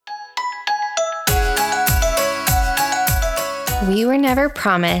We were never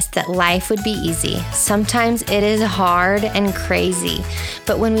promised that life would be easy. Sometimes it is hard and crazy.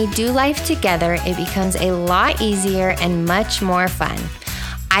 But when we do life together, it becomes a lot easier and much more fun.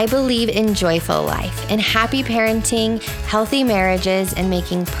 I believe in joyful life, in happy parenting, healthy marriages, and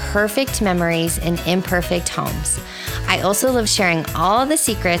making perfect memories in imperfect homes. I also love sharing all the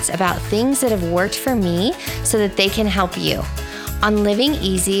secrets about things that have worked for me so that they can help you. On Living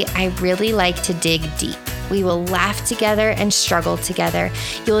Easy, I really like to dig deep. We will laugh together and struggle together.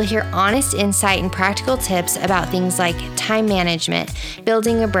 You will hear honest insight and practical tips about things like time management,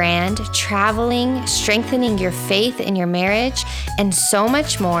 building a brand, traveling, strengthening your faith in your marriage, and so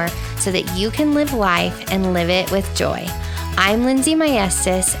much more so that you can live life and live it with joy. I'm Lindsay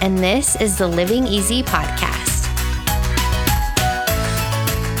Maestas, and this is the Living Easy podcast.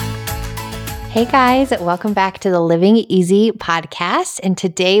 Hey guys, welcome back to the Living Easy podcast. And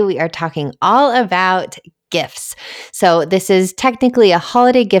today we are talking all about gifts. So this is technically a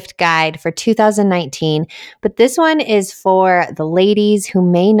holiday gift guide for 2019, but this one is for the ladies who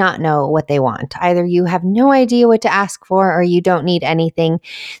may not know what they want. Either you have no idea what to ask for or you don't need anything.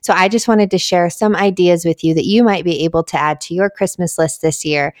 So I just wanted to share some ideas with you that you might be able to add to your Christmas list this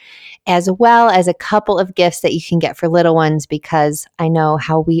year, as well as a couple of gifts that you can get for little ones, because I know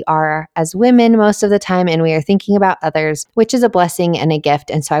how we are as women most of the time and we are thinking about others, which is a blessing and a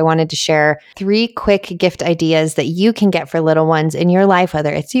gift. And so I wanted to share 3 quick gift ideas that you can get for little ones in your life,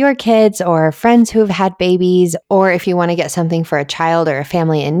 whether it's your kids or friends who have had babies, or if you want to get something for a child or a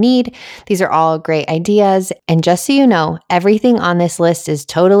family in need. These are all great ideas. And just so you know, everything on this list is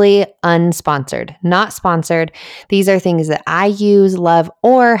totally unsponsored, not sponsored. These are things that I use, love,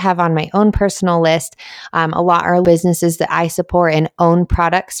 or have on my own personal list. A lot are businesses that I support and own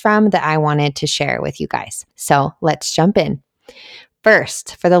products from that I wanted to share with you guys. So let's jump in.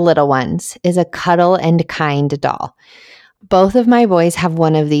 First, for the little ones, is a Cuddle and Kind doll. Both of my boys have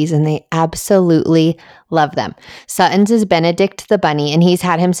one of these and they absolutely love them. Sutton's is Benedict the bunny, and he's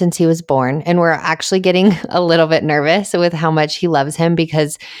had him since he was born. And we're actually getting a little bit nervous with how much he loves him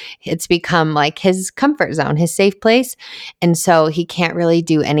because it's become like his comfort zone, his safe place. And so he can't really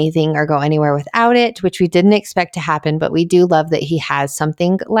do anything or go anywhere without it, which we didn't expect to happen, but we do love that he has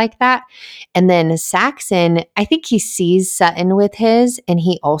something like that. And then Saxon, I think he sees Sutton with his, and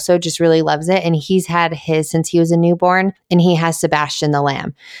he also just really loves it. And he's had his since he was a newborn, and he has Sebastian the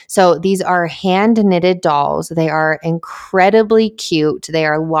lamb. So these are hand knitted dolls. They are incredibly cute. They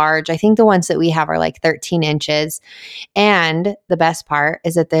are large. I think the ones that we have are like 13 inches. And the best part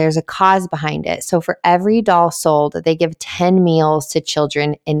is that there's a cause behind it. So for every doll sold, they give 10 meals to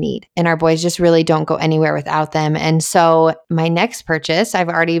children in need. And our boys just really don't go anywhere without them. And so my next purchase, I've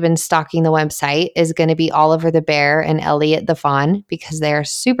already been stalking the website, is going to be Oliver the bear and Elliot the fawn, because they are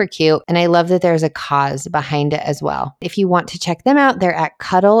super cute. And I love that there's a cause behind it as well. If you want to check them out, they're at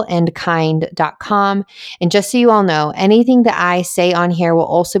cuddleandkind.com. And just so you all know, anything that I say on here will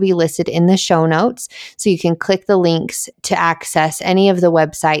also be listed in the show notes. So you can click the links to access any of the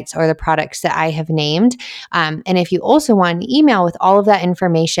websites or the products that I have named. And if you also want an email with all of that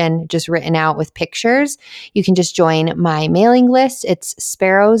information just written out with pictures, you can just join my mailing list. It's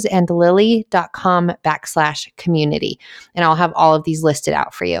sparrowsandlily.com/community. And I'll have all of these listed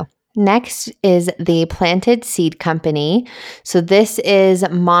out for you. Next is the Planted Seed Company. So this is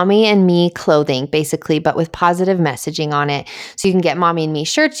Mommy and Me clothing, basically, but with positive messaging on it. So you can get Mommy and Me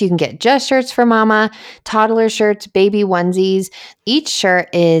shirts. You can get just shirts for Mama, toddler shirts, baby onesies. Each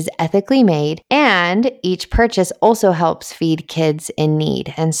shirt is ethically made, and each purchase also helps feed kids in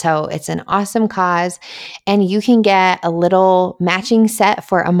need. And so it's an awesome cause. And you can get a little matching set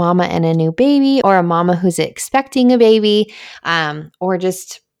for a mama and a new baby, or a mama who's expecting a baby, or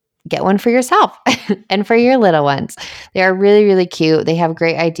just get one for yourself and for your little ones. They are really, really cute. They have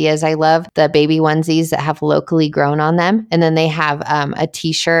great ideas. I love the baby onesies that have locally grown on them. And then they have a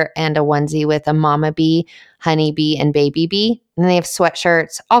t-shirt and a onesie with a mama bee, honey bee, and baby bee. And then they have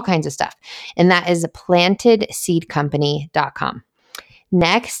sweatshirts, all kinds of stuff. And that is plantedseedcompany.com.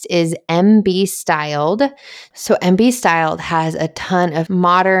 Next is MB Styled. So MB Styled has a ton of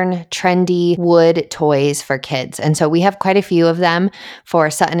modern, trendy wood toys for kids. And so we have quite a few of them for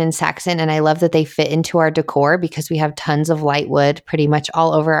Sutton and Saxon. And I love that they fit into our decor because we have tons of light wood pretty much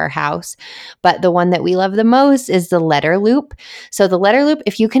all over our house. But the one that we love the most is the letter loop. So the letter loop,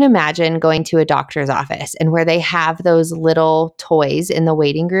 if you can imagine going to a doctor's office and where they have those little toys in the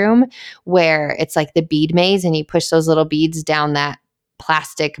waiting room where it's like the bead maze and you push those little beads down that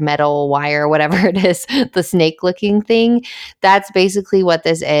plastic, metal, wire, whatever it is, the snake looking thing. That's basically what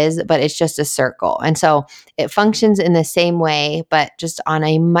this is, but it's just a circle. And so it functions in the same way, but just on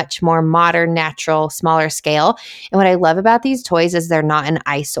a much more modern, natural, smaller scale. And what I love about these toys is they're not an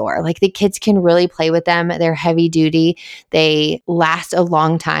eyesore. Like the kids can really play with them. They're heavy duty. They last a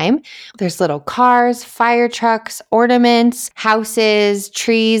long time. There's little cars, fire trucks, ornaments, houses,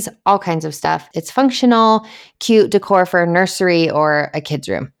 trees, all kinds of stuff. It's functional, cute decor for a nursery or a kid's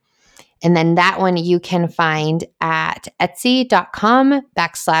room. And then that one you can find at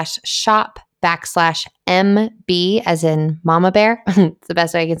etsy.com/shop/MB as in mama bear. It's the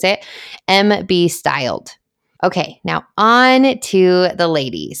best way I can say it. MB styled. Okay, now on to the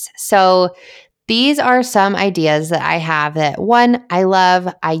ladies. So these are some ideas that I have that one, I love,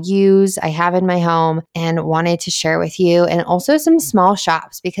 I use, I have in my home and wanted to share with you. And also some small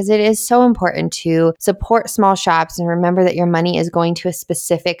shops because it is so important to support small shops and remember that your money is going to a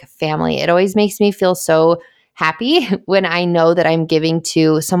specific family. It always makes me feel so happy when I know that I'm giving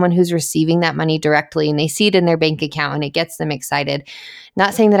to someone who's receiving that money directly and they see it in their bank account and it gets them excited.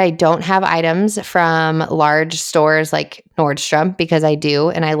 Not saying that I don't have items from large stores like Nordstrom because I do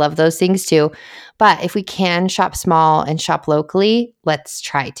and I love those things too. But if we can shop small and shop locally, let's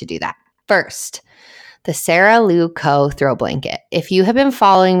try to do that. First, the Sarah Lou Co. throw blanket. If you have been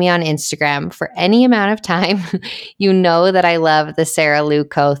following me on Instagram for any amount of time, you know that I love the Sarah Lou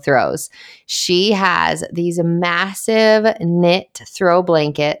Co. throws. She has these massive knit throw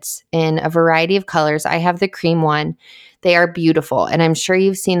blankets in a variety of colors. I have the cream one. They are beautiful. And I'm sure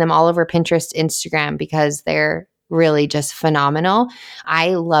you've seen them all over Pinterest, Instagram, because they're really just phenomenal.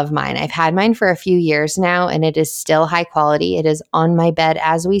 I love mine. I've had mine for a few years now and it is still high quality. It is on my bed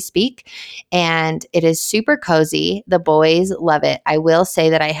as we speak and it is super cozy. The boys love it. I will say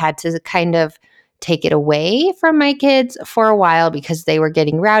that I had to kind of take it away from my kids for a while because they were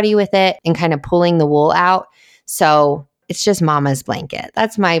getting rowdy with it and kind of pulling the wool out. So it's just mama's blanket.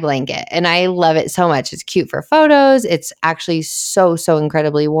 That's my blanket. And I love it so much. It's cute for photos. It's actually so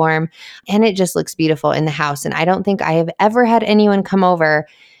incredibly warm. And it just looks beautiful in the house. And I don't think I have ever had anyone come over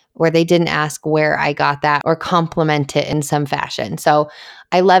where they didn't ask where I got that or compliment it in some fashion. So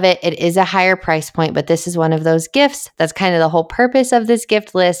I love it. It is a higher price point, but this is one of those gifts. That's kind of the whole purpose of this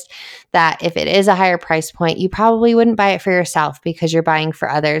gift list, that if it is a higher price point, you probably wouldn't buy it for yourself because you're buying for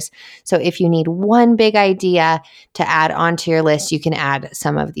others. So if you need one big idea to add onto your list, you can add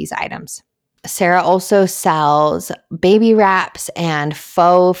some of these items. Sarah also sells baby wraps and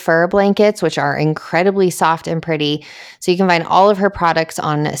faux fur blankets, which are incredibly soft and pretty. So you can find all of her products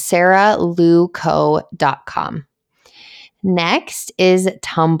on sarahlouco.com. Next is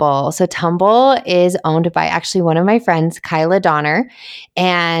Tumble. So Tumble is owned by actually one of my friends, Kyla Donner,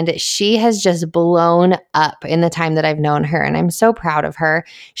 and she has just blown up in the time that I've known her, and I'm so proud of her.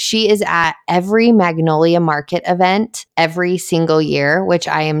 She is at every Magnolia Market event every single year, which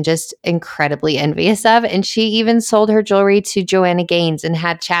I am just incredibly envious of, and she even sold her jewelry to Joanna Gaines and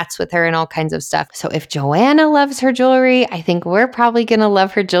had chats with her and all kinds of stuff. So if Joanna loves her jewelry, I think we're probably going to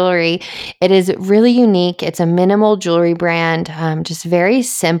love her jewelry. It is really unique. It's a minimal jewelry brand, just very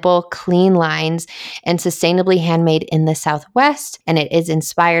simple, clean lines and sustainably handmade in the Southwest. And it is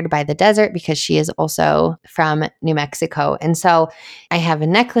inspired by the desert because she is also from New Mexico. And so I have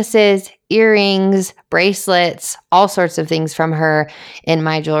necklaces, earrings, bracelets, all sorts of things from her in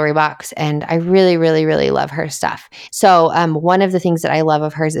my jewelry box. And I really, really, really love her stuff. So one of the things that I love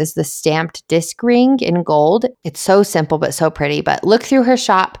of hers is the stamped disc ring in gold. It's so simple, but so pretty. But look through her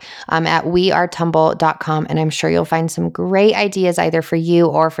shop at wearetumble.com, and I'm sure you'll find some great ideas either for you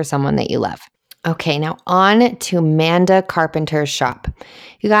or for someone that you love. Okay, now on to Manda Carpenter's shop.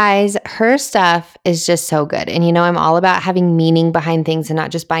 You guys, her stuff is just so good. And you know, I'm all about having meaning behind things and not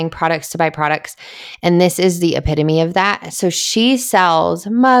just buying products to buy products. And this is the epitome of that. So she sells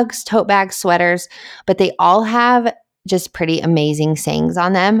mugs, tote bags, sweaters, but they all have just pretty amazing sayings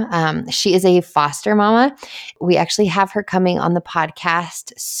on them. She is a foster mama. We actually have her coming on the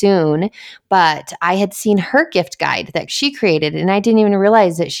podcast soon, but I had seen her gift guide that she created and I didn't even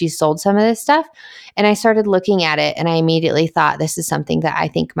realize that she sold some of this stuff. And I started looking at it and I immediately thought this is something that I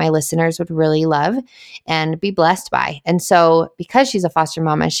think my listeners would really love and be blessed by. And so because she's a foster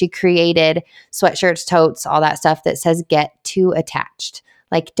mama, she created sweatshirts, totes, all that stuff that says get too attached.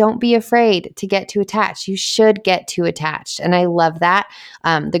 Like, don't be afraid to get too attached. You should get too attached. And I love that.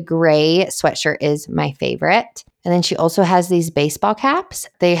 The gray sweatshirt is my favorite. And then she also has these baseball caps.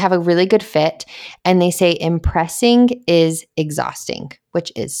 They have a really good fit. And they say impressing is exhausting,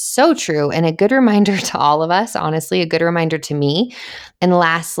 which is so true. And a good reminder to all of us, honestly, a good reminder to me. And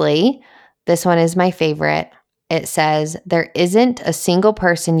lastly, this one is my favorite. it says, "There isn't a single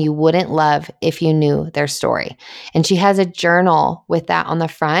person you wouldn't love if you knew their story." And she has a journal with that on the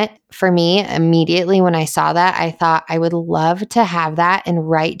front. For me, immediately when I saw that, I thought I would love to have that and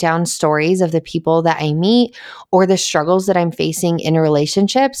write down stories of the people that I meet or the struggles that I'm facing in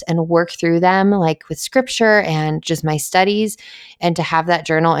relationships and work through them, like with scripture and just my studies, and to have that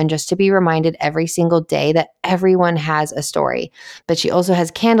journal and just to be reminded every single day that everyone has a story. But she also has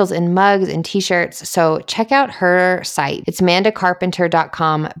candles and mugs and t-shirts. So check out her site. It's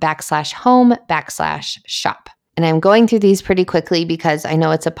mandacarpenter.com/home/shop. And I'm going through these pretty quickly because I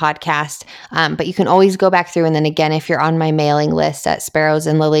know it's a podcast, but you can always go back through. And then again, if you're on my mailing list at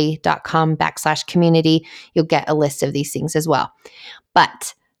sparrowsandlily.com/community, you'll get a list of these things as well.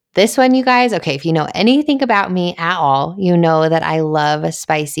 But this one, you guys, okay, if you know anything about me at all, you know that I love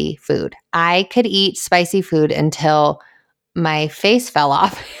spicy food. I could eat spicy food until my face fell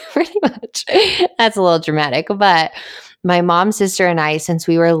off, pretty much. That's a little dramatic, but my mom, sister, and I, since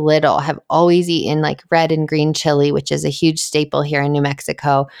we were little, have always eaten like red and green chili, which is a huge staple here in New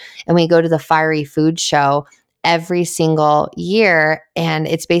Mexico. And we go to the Fiery Food Show every single year. And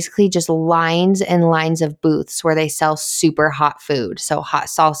it's basically just lines and lines of booths where they sell super hot food. So hot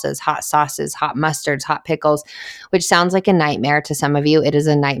salsas, hot sauces, hot mustards, hot pickles, which sounds like a nightmare to some of you. It is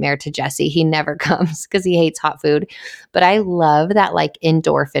a nightmare to Jesse. He never comes because he hates hot food. But I love that like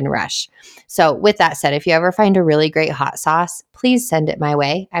endorphin rush. So with that said, if you ever find a really great hot sauce, please send it my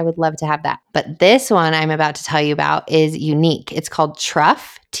way. I would love to have that. But this one I'm about to tell you about is unique. It's called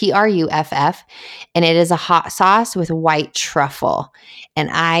Truff, Truff, and it is a hot sauce with white truffle. And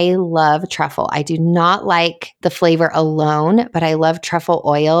I love truffle. I do not like the flavor alone, but I love truffle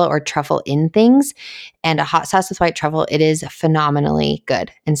oil or truffle in things. And a hot sauce with white truffle, it is phenomenally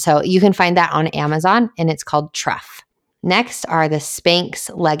good. And so you can find that on Amazon, and it's called Truff. Next are the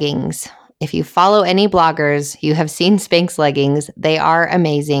Spanx leggings. If you follow any bloggers, you have seen Spanx leggings. They are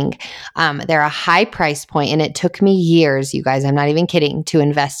amazing. They're a high price point, and it took me years, you guys, I'm not even kidding, to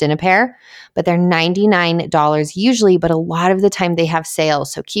invest in a pair. But they're $99 usually, but a lot of the time they have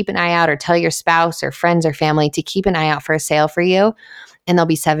sales. So keep an eye out or tell your spouse or friends or family to keep an eye out for a sale for you, and they'll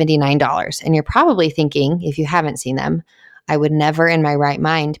be $79. And you're probably thinking, if you haven't seen them, I would never in my right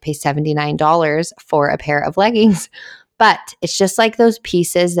mind pay $79 for a pair of leggings. But it's just like those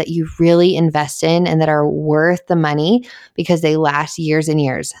pieces that you really invest in and that are worth the money because they last years and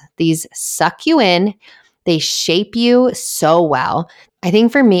years. These suck you in. They shape you so well. I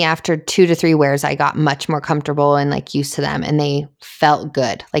think for me, after 2 to 3 wears, I got much more comfortable and like used to them, and they felt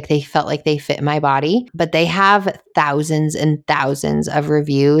good. Like they felt like they fit my body, but they have thousands and thousands of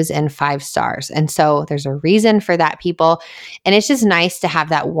reviews and 5 stars. And so there's a reason for that, people. And it's just nice to have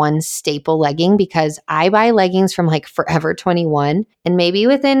that one staple legging because I buy leggings from like Forever 21, and maybe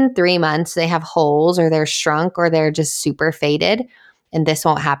within 3 months they have holes or they're shrunk or they're just super faded. And this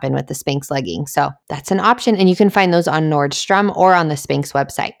won't happen with the Spanx legging. So that's an option. And you can find those on Nordstrom or on the Spanx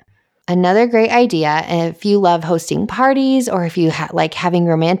website. Another great idea, if you love hosting parties or if you like having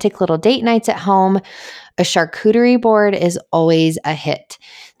romantic little date nights at home, a charcuterie board is always a hit.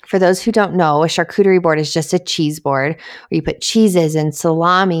 For those who don't know, a charcuterie board is just a cheese board where you put cheeses and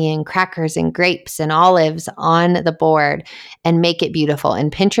salami and crackers and grapes and olives on the board and make it beautiful.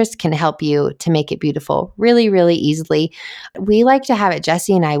 And Pinterest can help you to make it beautiful really, really easily. We like to have it,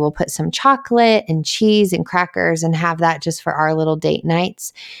 Jesse and I will put some chocolate and cheese and crackers and have that just for our little date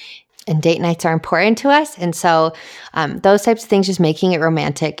nights. And date nights are important to us. And so those types of things, just making it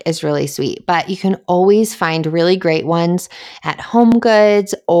romantic is really sweet. But you can always find really great ones at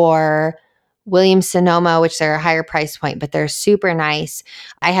HomeGoods or Williams-Sonoma, which they're a higher price point, but they're super nice.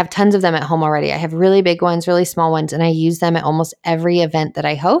 I have tons of them at home already. I have really big ones, really small ones, and I use them at almost every event that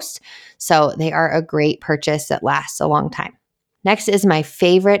I host. So they are a great purchase that lasts a long time. Next is my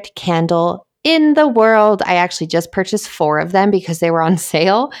favorite candle in the world. I actually just purchased 4 of them because they were on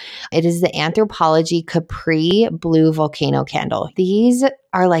sale. It is the Anthropologie Capri Blue Volcano Candle. These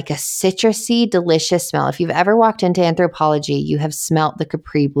are like a citrusy, delicious smell. If you've ever walked into Anthropologie, you have smelt the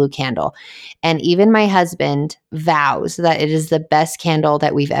Capri Blue candle. And even my husband vows that it is the best candle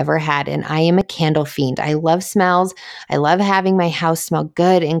that we've ever had. And I am a candle fiend. I love smells. I love having my house smell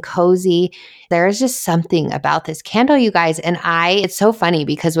good and cozy. There is just something about this candle, you guys. And it's so funny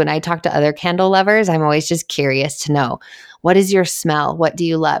because when I talk to other candle lovers, I'm always just curious to know, what is your smell? What do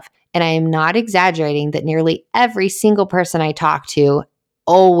you love? And I am not exaggerating that nearly every single person I talk to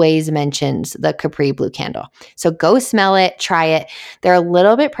always mentions the Capri Blue candle. So go smell it, try it. They're a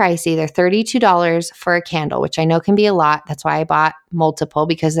little bit pricey. They're $32 for a candle, which I know can be a lot. That's why I bought multiple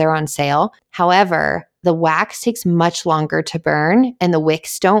because they're on sale. However, the wax takes much longer to burn and the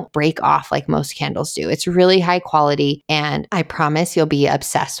wicks don't break off like most candles do. It's really high quality and I promise you'll be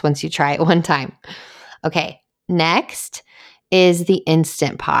obsessed once you try it one time. Okay, next is the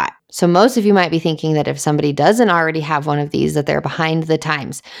Instant Pot. So most of you might be thinking that if somebody doesn't already have one of these, that they're behind the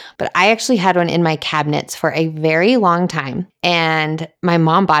times. But I actually had one in my cabinets for a very long time. And my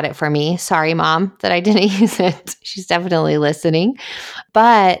mom bought it for me. Sorry, Mom, that I didn't use it. She's definitely listening.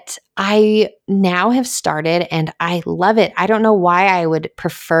 But I now have started and I love it. I don't know why I would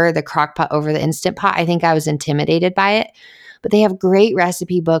prefer the crock pot over the Instant Pot. I think I was intimidated by it. But they have great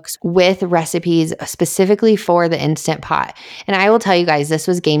recipe books with recipes specifically for the Instant Pot. And I will tell you guys, this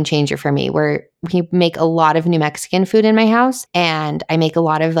was game changer for me where we make a lot of New Mexican food in my house and I make a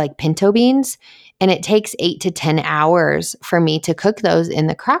lot of like pinto beans. And it takes 8 to 10 hours for me to cook those in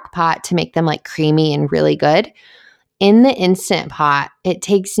the crock pot to make them like creamy and really good. In the Instant Pot, it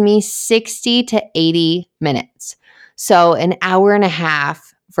takes me 60 to 80 minutes. So an hour and a half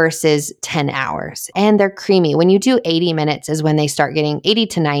versus 10 hours. And they're creamy. When you do 80 minutes is when they start getting 80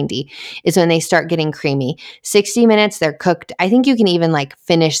 to 90 is when they start getting creamy. 60 minutes, they're cooked. I think you can even like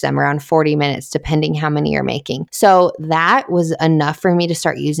finish them around 40 minutes, depending how many you're making. So that was enough for me to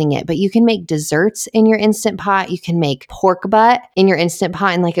start using it. But you can make desserts in your Instant Pot. You can make pork butt in your Instant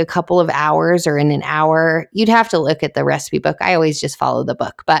Pot in like a couple of hours or in an hour. You'd have to look at the recipe book. I always just follow the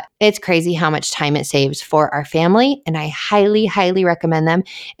book, but it's crazy how much time it saves for our family. And I highly, highly recommend them.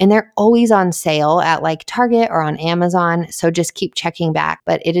 And they're always on sale at like Target or on Amazon. So just keep checking back.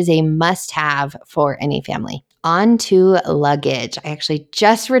 But it is a must have for any family. On to luggage. I actually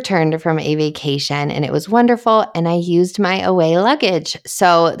just returned from a vacation and it was wonderful and I used my away luggage.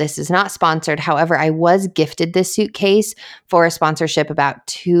 So this is not sponsored. However, I was gifted this suitcase for a sponsorship about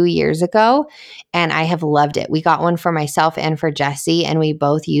 2 years ago and I have loved it. We got one for myself and for Jesse and we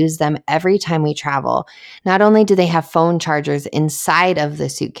both use them every time we travel. Not only do they have phone chargers inside of the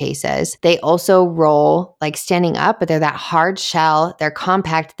suitcases, they also roll like standing up, but they're that hard shell. They're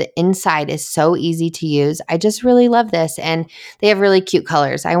compact. The inside is so easy to use. I just really love this and they have really cute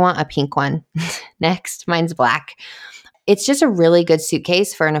colors. I want a pink one. Next, mine's black. It's just a really good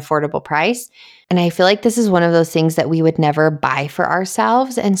suitcase for an affordable price. And I feel like this is one of those things that we would never buy for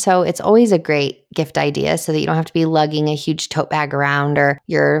ourselves. And so it's always a great gift idea so that you don't have to be lugging a huge tote bag around or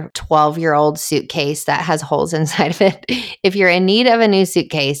your 12-year-old suitcase that has holes inside of it. If you're in need of a new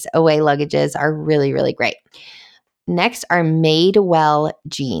suitcase, away luggages are really, really great. Next are Madewell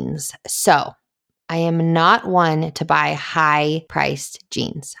jeans. So I am not one to buy high-priced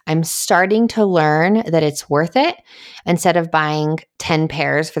jeans. I'm starting to learn that it's worth it instead of buying 10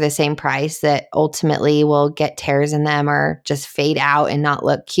 pairs for the same price that ultimately will get tears in them or just fade out and not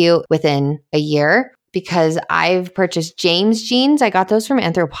look cute within a year. Because I've purchased James jeans. I got those from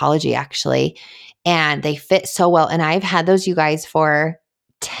Anthropologie actually, and they fit so well. And I've had those, you guys, for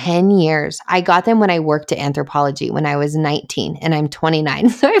 10 years. I got them when I worked at Anthropologie when I was 19 and I'm 29.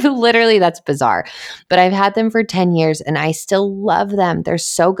 So I've literally, that's bizarre, but I've had them for 10 years and I still love them. They're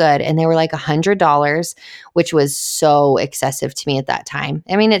so good. And they were like $100, which was so excessive to me at that time.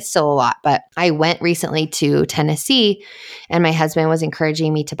 I mean, it's still a lot, but I went recently to Tennessee and my husband was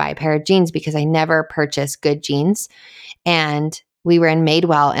encouraging me to buy a pair of jeans because I never purchased good jeans. And we were in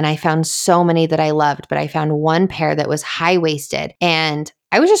Madewell and I found so many that I loved, but I found one pair that was high-waisted and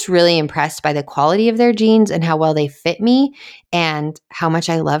I was just really impressed by the quality of their jeans and how well they fit me and how much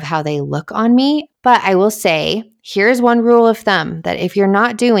I love how they look on me. But I will say, here's one rule of thumb that if you're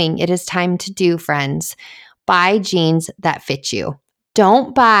not doing, it is time to do, friends. Buy jeans that fit you.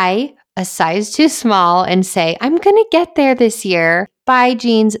 Don't buy a size too small and say, I'm going to get there this year. Buy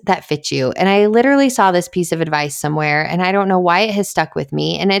jeans that fit you. And I literally saw this piece of advice somewhere and I don't know why it has stuck with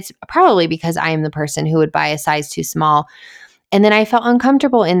me. And it's probably because I am the person who would buy a size too small. And then I felt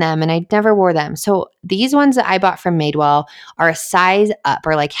uncomfortable in them and I never wore them. So these ones that I bought from Madewell are a size up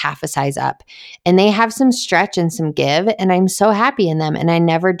or like half a size up. And they have some stretch and some give. And I'm so happy in them and I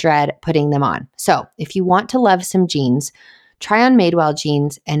never dread putting them on. So if you want to love some jeans, try on Madewell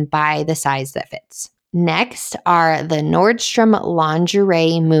jeans and buy the size that fits. Next are the Nordstrom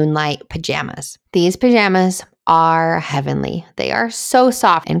Lingerie Moonlight Pajamas. These pajamas are heavenly. They are so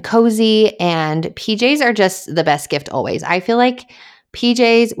soft and cozy, and PJs are just the best gift always. I feel like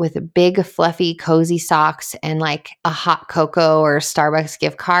PJs with big, fluffy, cozy socks and like a hot cocoa or Starbucks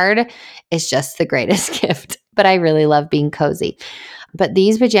gift card is just the greatest gift. But I really love being cozy. But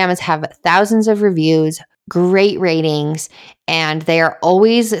these pajamas have thousands of reviews, great ratings, and they are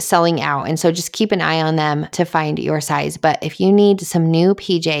always selling out. And so just keep an eye on them to find your size. But if you need some new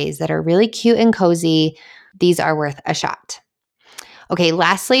PJs that are really cute and cozy, these are worth a shot. Okay,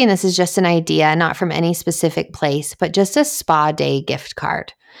 lastly, and this is just an idea, not from any specific place, but just a spa day gift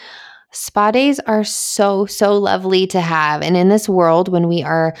card. Spa days are so, so lovely to have. And in this world, when we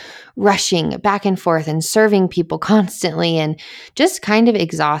are rushing back and forth and serving people constantly and just kind of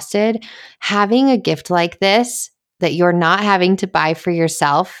exhausted, having a gift like this that you're not having to buy for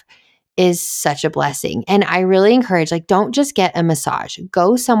yourself is such a blessing. And I really encourage, like, don't just get a massage.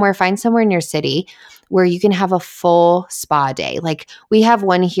 Go somewhere, find somewhere in your city where you can have a full spa day. Like, we have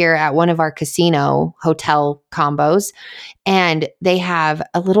one here at one of our casino hotel combos, and they have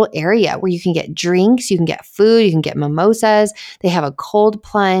a little area where you can get drinks, you can get food, you can get mimosas. They have a cold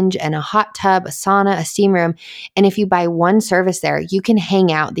plunge and a hot tub, a sauna, a steam room. And if you buy one service there, you can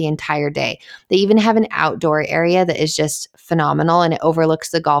hang out the entire day. They even have an outdoor area that is just phenomenal, and it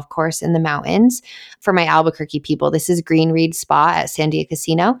overlooks the golf course in the mountains. For my Albuquerque people, this is Green Reed Spa at Sandia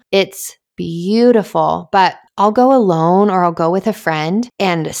Casino. It's beautiful, but I'll go alone or I'll go with a friend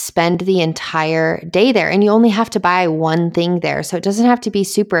and spend the entire day there. And you only have to buy one thing there. So it doesn't have to be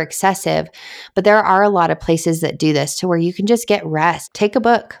super excessive, but there are a lot of places that do this to where you can just get rest, take a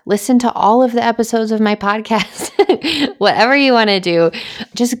book, listen to all of the episodes of my podcast, whatever you want to do,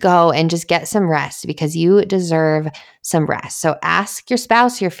 just go and just get some rest because you deserve some rest. So ask your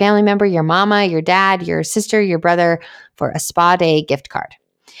spouse, your family member, your mama, your dad, your sister, your brother for a spa day gift card.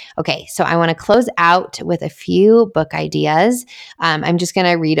 Okay, so I want to close out with a few book ideas. I'm just going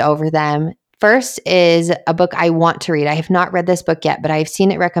to read over them. First is a book I want to read. I have not read this book yet, but I've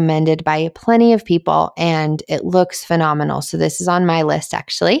seen it recommended by plenty of people and it looks phenomenal. So this is on my list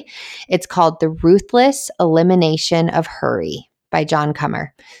actually. It's called The Ruthless Elimination of Hurry by John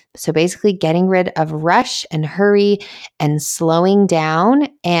Comer. So basically getting rid of rush and hurry and slowing down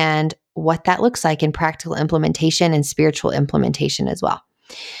and what that looks like in practical implementation and spiritual implementation as well.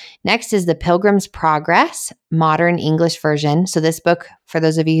 Next is The Pilgrim's Progress, modern English version. So this book, for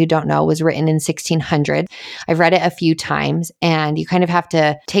those of you who don't know, was written in 1600. I've read it a few times, and you kind of have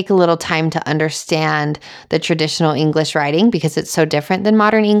to take a little time to understand the traditional English writing because it's so different than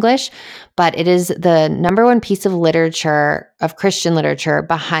modern English. But it is the number one piece of literature, of Christian literature,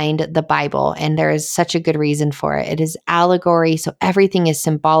 behind the Bible. And there is such a good reason for it. It is allegory, so everything is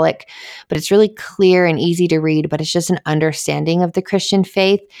symbolic, but it's really clear and easy to read, but it's just an understanding of the Christian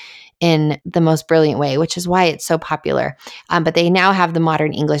faith in the most brilliant way, which is why it's so popular. But they now have the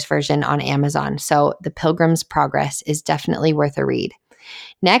modern English version on Amazon. So The Pilgrim's Progress is definitely worth a read.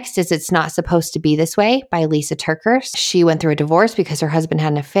 Next is It's Not Supposed to Be This Way by Lisa TerKeurst. She went through a divorce because her husband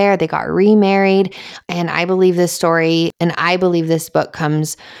had an affair. They got remarried. And I believe this story and I believe this book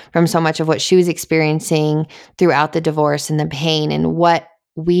comes from so much of what she was experiencing throughout the divorce and the pain and what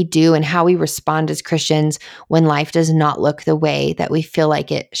we do and how we respond as Christians when life does not look the way that we feel like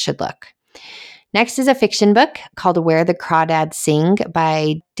it should look. Next is a fiction book called Where the Crawdads Sing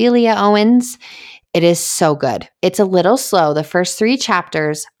by Delia Owens. It is so good. It's a little slow. The first 3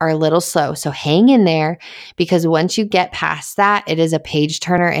 chapters are a little slow. So hang in there because once you get past that, it is a page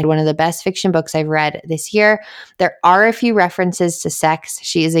turner and one of the best fiction books I've read this year. There are a few references to sex.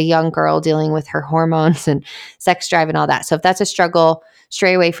 She is a young girl dealing with her hormones and sex drive and all that. So if that's a struggle,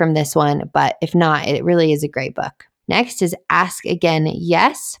 stray away from this one. But if not, it really is a great book. Next is Ask Again,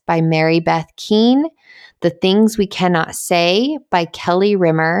 Yes by Mary Beth Keane. The Things We Cannot Say by Kelly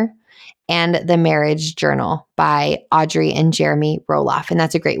Rimmer. And The Marriage Journal by Audrey and Jeremy Roloff. And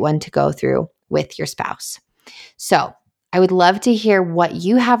that's a great one to go through with your spouse. So I would love to hear what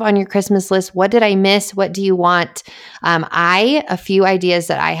you have on your Christmas list. What did I miss? What do you want? A few ideas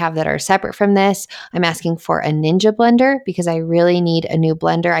that I have that are separate from this. I'm asking for a Ninja blender because I really need a new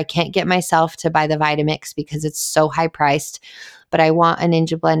blender. I can't get myself to buy the Vitamix because it's so high priced. But I want a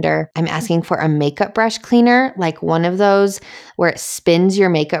Ninja blender. I'm asking for a makeup brush cleaner, like one of those where it spins your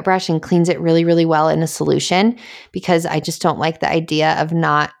makeup brush and cleans it really, really well in a solution because I just don't like the idea of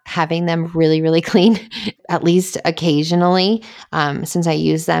not having them really, really clean, at least occasionally, since I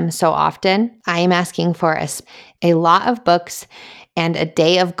use them so often. I am asking for a lot of books and a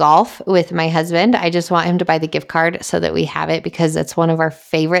day of golf with my husband. I just want him to buy the gift card so that we have it because it's one of our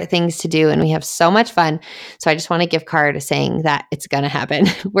favorite things to do and we have so much fun. So I just want a gift card saying that it's going to happen.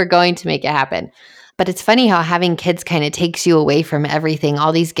 We're going to make it happen. But it's funny how having kids kind of takes you away from everything,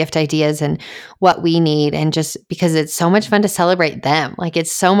 all these gift ideas and what we need. And just because it's so much fun to celebrate them. Like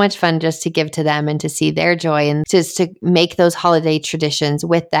it's so much fun just to give to them and to see their joy and just to make those holiday traditions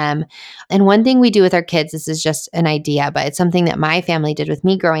with them. And one thing we do with our kids, this is just an idea, but it's something that my family did with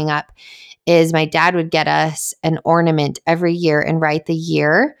me growing up, is my dad would get us an ornament every year and write the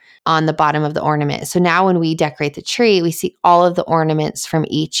year on the bottom of the ornament. So now when we decorate the tree, we see all of the ornaments from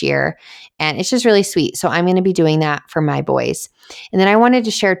each year, and it's just really sweet. So I'm going to be doing that for my boys. And then I wanted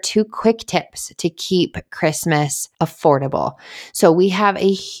to share 2 quick tips to keep Christmas affordable. So we have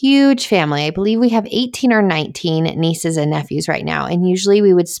a huge family. I believe we have 18 or 19 nieces and nephews right now. And usually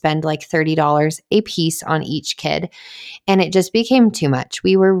we would spend like $30 a piece on each kid. And it just became too much.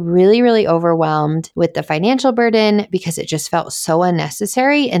 We were really, really overwhelmed with the financial burden because it just felt so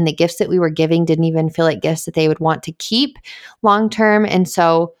unnecessary. And the gifts that we were giving didn't even feel like gifts that they would want to keep long term. And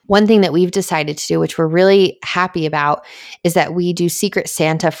so one thing that we've decided to do, which we're really happy about, is that we do Secret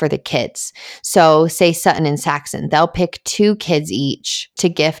Santa for the kids. So say Sutton and Saxon, they'll pick 2 kids each to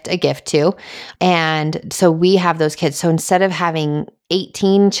gift a gift to. And so we have those kids. So instead of having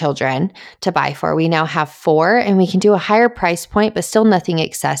 18 children to buy for, we now have 4, and we can do a higher price point, but still nothing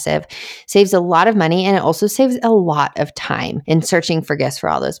excessive. Saves a lot of money, and it also saves a lot of time in searching for gifts for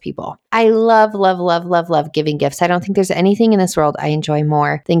all those people. I love, love, love, love, love giving gifts. I don't think there's anything in this world I enjoy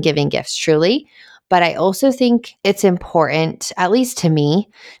more than giving gifts, truly. But I also think it's important, at least to me,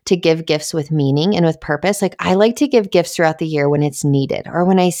 to give gifts with meaning and with purpose. Like I like to give gifts throughout the year when it's needed, or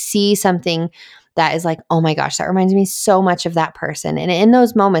when I see something that is like, oh my gosh, that reminds me so much of that person. And in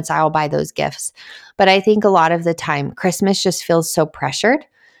those moments, I'll buy those gifts. But I think a lot of the time, Christmas just feels so pressured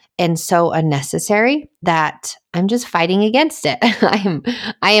and so unnecessary that I'm just fighting against it.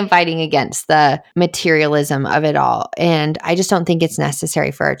 I am fighting against the materialism of it all. And I just don't think it's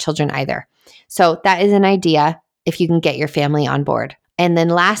necessary for our children either. So that is an idea if you can get your family on board. And then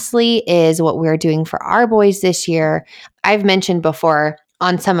lastly is what we're doing for our boys this year. I've mentioned before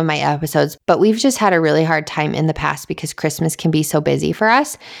on some of my episodes, but we've just had a really hard time in the past because Christmas can be so busy for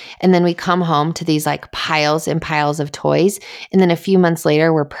us. And then we come home to these like piles and piles of toys. And then a few months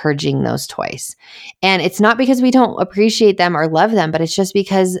later, we're purging those toys. And it's not because we don't appreciate them or love them, but it's just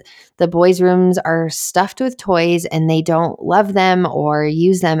because the boys' rooms are stuffed with toys and they don't love them or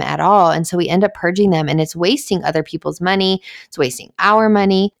use them at all. And so we end up purging them, and it's wasting other people's money. It's wasting our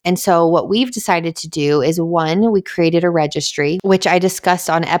money. And so what we've decided to do is, one, we created a registry, which I discussed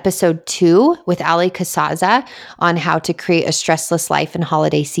on episode 2 with Ali Kasaza on how to create a stressless life in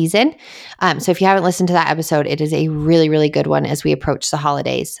holiday season. So if you haven't listened to that episode, it is a really, really good one as we approach the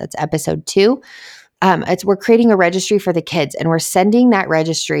holidays. That's episode 2. We're creating a registry for the kids, and we're sending that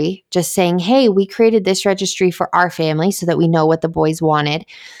registry just saying, hey, we created this registry for our family so that we know what the boys wanted.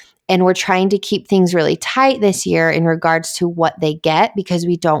 And we're trying to keep things really tight this year in regards to what they get, because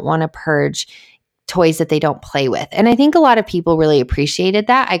we don't want to purge toys that they don't play with. And I think a lot of people really appreciated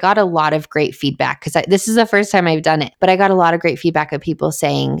that. I got a lot of great feedback because this is the first time I've done it, but I got a lot of great feedback of people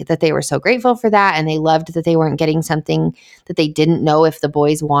saying that they were so grateful for that, and they loved that they weren't getting something that they didn't know if the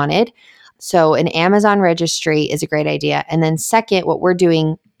boys wanted. So an Amazon registry is a great idea. And then second, what we're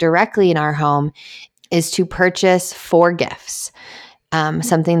doing directly in our home is to purchase 4 gifts.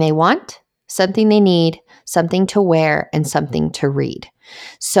 Something they want, something they need, something to wear, and something to read.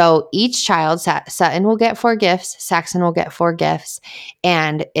 So each child, Sutton will get 4 gifts, Saxon will get 4 gifts,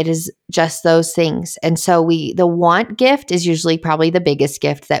 and it is just those things. And so the want gift is usually probably the biggest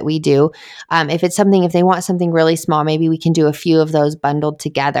gift that we do. If they want something really small, maybe we can do a few of those bundled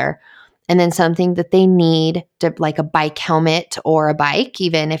together. And then something that they need, like a bike helmet or a bike,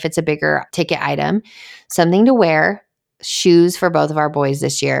 even if it's a bigger ticket item, something to wear, shoes for both of our boys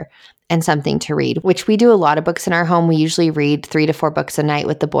this year, and something to read, which we do a lot of books in our home. We usually read 3 to 4 books a night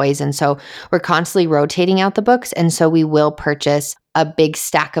with the boys. And so we're constantly rotating out the books. And so we will purchase a big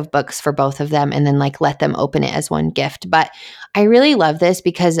stack of books for both of them and then let them open it as one gift. But I really love this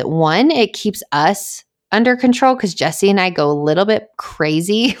because, one, it keeps us under control, because Jesse and I go a little bit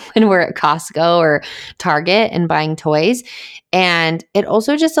crazy when we're at Costco or Target and buying toys. And it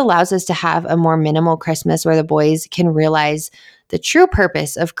also just allows us to have a more minimal Christmas where the boys can realize the true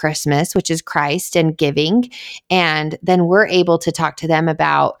purpose of Christmas, which is Christ and giving. And then we're able to talk to them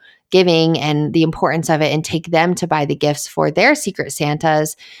about giving and the importance of it and take them to buy the gifts for their Secret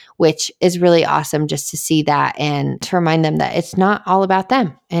Santas, which is really awesome just to see that and to remind them that it's not all about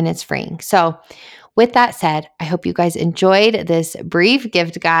them and it's freeing. So with that said, I hope you guys enjoyed this brief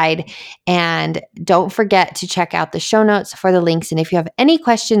gift guide, and don't forget to check out the show notes for the links. And if you have any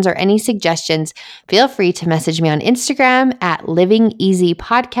questions or any suggestions, feel free to message me on Instagram at Living Easy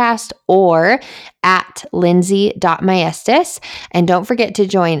Podcast or at lindsay.maestas. And don't forget to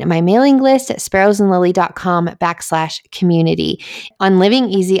join my mailing list at sparrowsandlily.com/community. On Living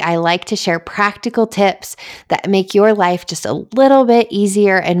Easy, I like to share practical tips that make your life just a little bit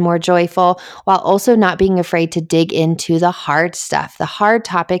easier and more joyful, while also also not being afraid to dig into the hard stuff, the hard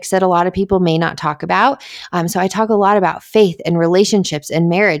topics that a lot of people may not talk about. So I talk a lot about faith and relationships and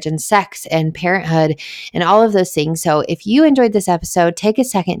marriage and sex and parenthood and all of those things. So if you enjoyed this episode, take a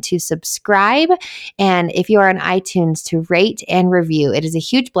second to subscribe. And if you are on iTunes, to rate and review. It is a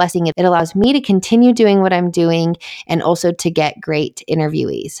huge blessing. It allows me to continue doing what I'm doing and also to get great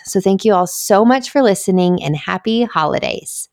interviewees. So thank you all so much for listening and happy holidays.